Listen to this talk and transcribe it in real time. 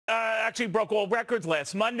actually broke all records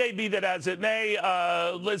last Monday. Be that as it may,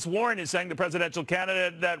 Liz Warren is saying, the presidential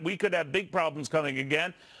candidate, that we could have big problems coming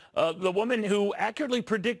again. The woman who accurately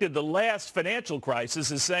predicted the last financial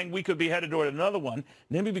crisis is saying we could be headed toward another one,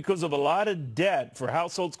 namely because of a lot of debt for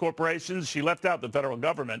households, corporations. She left out the federal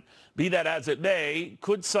government. Be that as it may,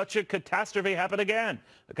 could such a catastrophe happen again?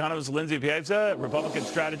 Economist Lindsay Piegza, Republican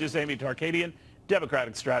strategist Amy Tarkadian,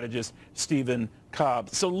 Democratic strategist Stephen Cobb.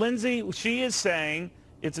 So Lindsay, she is saying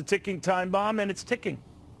it's a ticking time bomb, and it's ticking.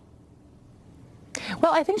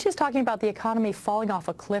 Well, I think she's talking about the economy falling off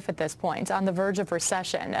a cliff at this point, on the verge of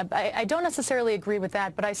recession. I don't necessarily agree with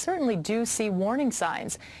that, but I certainly do see warning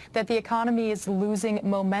signs that the economy is losing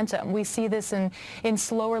momentum. We see this in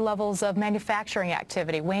slower levels of manufacturing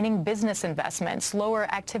activity, waning business investment, slower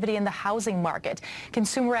activity in the housing market,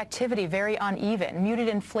 consumer activity very uneven, muted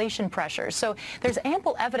inflation pressures. So there's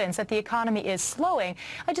ample evidence that the economy is slowing.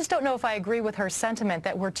 I just don't know if I agree with her sentiment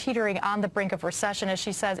that we're teetering on the brink of recession, as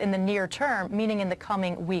she says, in the near term, meaning in the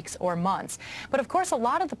coming weeks or months. But of course, a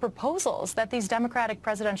lot of the proposals that these Democratic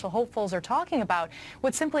presidential hopefuls are talking about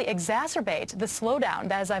would simply exacerbate the slowdown,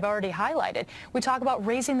 as I've already highlighted. We talk about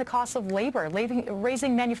raising the cost of labor,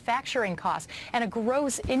 raising manufacturing costs, and a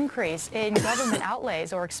gross increase in government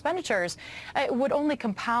outlays or expenditures would only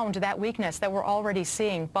compound that weakness that we're already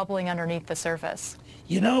seeing bubbling underneath the surface.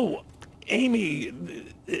 You know, Amy,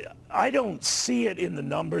 I don't see it in the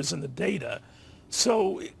numbers and the data.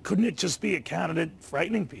 So couldn't it just be a candidate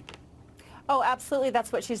frightening people? Oh, absolutely.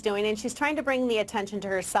 That's what she's doing. And she's trying to bring the attention to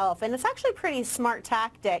herself. And it's actually a pretty smart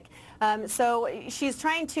tactic. So she's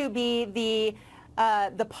trying to be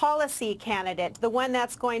the policy candidate, the one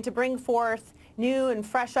that's going to bring forth new and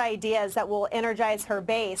fresh ideas that will energize her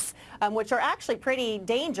base, which are actually pretty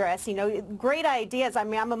dangerous. You know, great ideas. I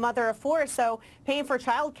mean, I'm a mother of four, so paying for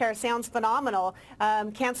childcare sounds phenomenal.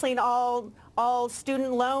 Canceling all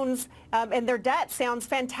student loans and their debt sounds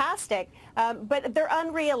fantastic, but they're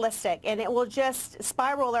unrealistic, and it will just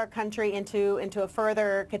spiral our country into a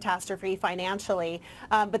further catastrophe financially.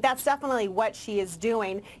 But that's definitely what she is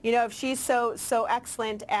doing. You know, if she's so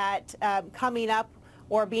excellent at coming up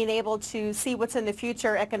or being able to see what's in the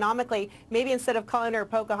future economically, maybe instead of calling her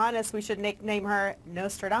Pocahontas, we should nickname her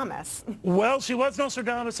Nostradamus. Well, she was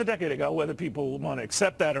Nostradamus a decade ago, whether people want to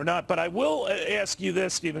accept that or not. But I will ask you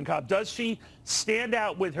this, Stephen Cobb. Does she stand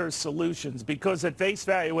out with her solutions? Because at face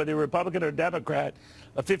value, whether you're Republican or Democrat,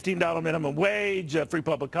 a $15 minimum wage, free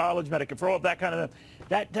public college, Medicare for all, that kind of thing,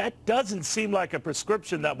 that doesn't seem like a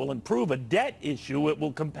prescription that will improve a debt issue. It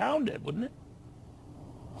will compound it, wouldn't it?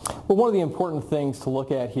 Well, one of the important things to look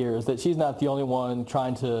at here is that she's not the only one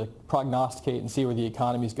trying to prognosticate and see where the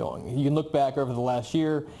economy is going. You can look back over the last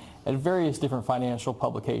year at various different financial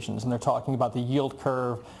publications, and they're talking about the yield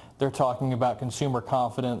curve, they're talking about consumer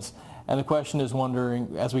confidence, and the question is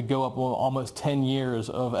wondering, as we go up almost 10 years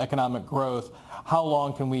of economic growth, how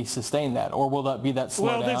long can we sustain that? Or will that be that slowdown?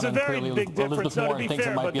 Well, there's a very big difference, no, to be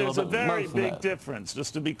fair, but there's a very big difference,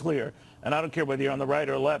 just to be clear. And I don't care whether you're on the right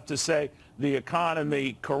or left, to say the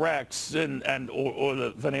economy corrects or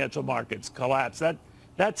the financial markets collapse.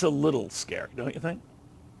 That's a little scary, don't you think?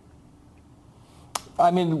 I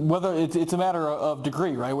mean, whether it's a matter of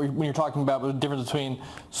degree, right? When you're talking about the difference between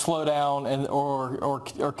slowdown and or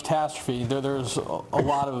catastrophe, there's a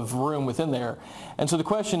lot of room within there. And so the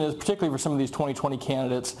question is, particularly for some of these 2020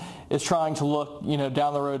 candidates, is trying to look,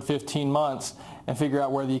 down the road 15 months and figure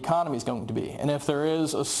out where the economy is going to be. And if there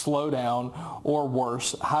is a slowdown or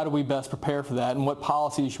worse, how do we best prepare for that, and what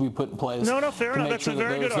policies should we put in place fair enough. That's sure a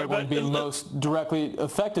very good that would be most directly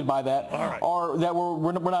affected by that are that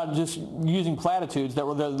we're not just using platitudes,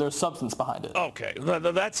 that there's substance behind it. Okay,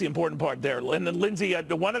 that's the important part there. And then, Lindsay,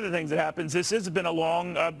 one of the things that happens, this has been a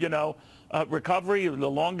long, recovery, the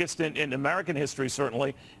longest in American history,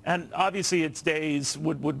 certainly, and obviously its days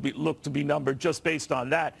would look to be numbered just based on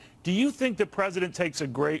that. Do you think the president takes a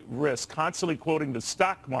great risk constantly quoting the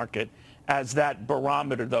stock market as that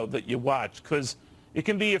barometer, though, that you watch? Because it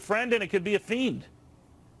can be a friend and it could be a fiend.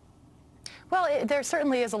 Well, there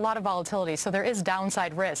certainly is a lot of volatility, so there is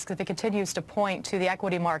downside risk if it continues to point to the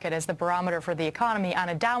equity market as the barometer for the economy on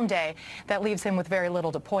a down day. That leaves him with very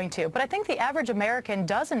little to point to. But I think the average American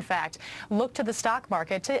does, in fact, look to the stock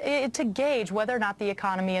market to gauge whether or not the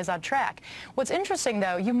economy is on track. What's interesting,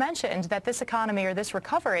 though, you mentioned that this economy or this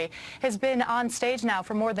recovery has been on stage now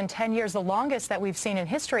for more than 10 years, the longest that we've seen in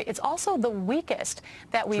history. It's also the weakest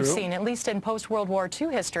that we've seen, at least in post-World War II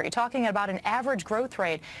history, talking about an average growth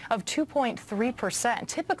rate of 2.3% 3%.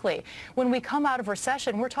 Typically, when we come out of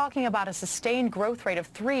recession, we're talking about a sustained growth rate of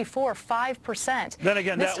 3, 4, 5%. Then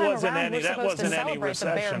again, this that wasn't any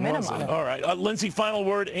recession, was it? All right. Lindsay, final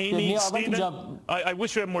word. Amy, Neil, Stephen? I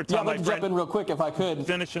wish we had more time. I'd like to jump in real quick if I could.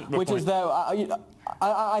 Finish it. Which is that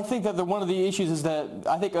I think that one of the issues is that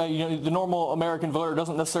I think the normal American voter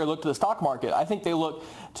doesn't necessarily look to the stock market. I think they look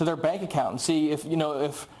to their bank account and see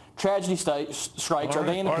if tragedy strikes, are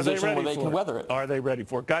they in a position where they can weather it? Are they ready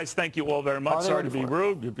for it? Guys, thank you all very much. Sorry to be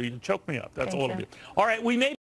rude. You choked me up. That's all of you. All right, we may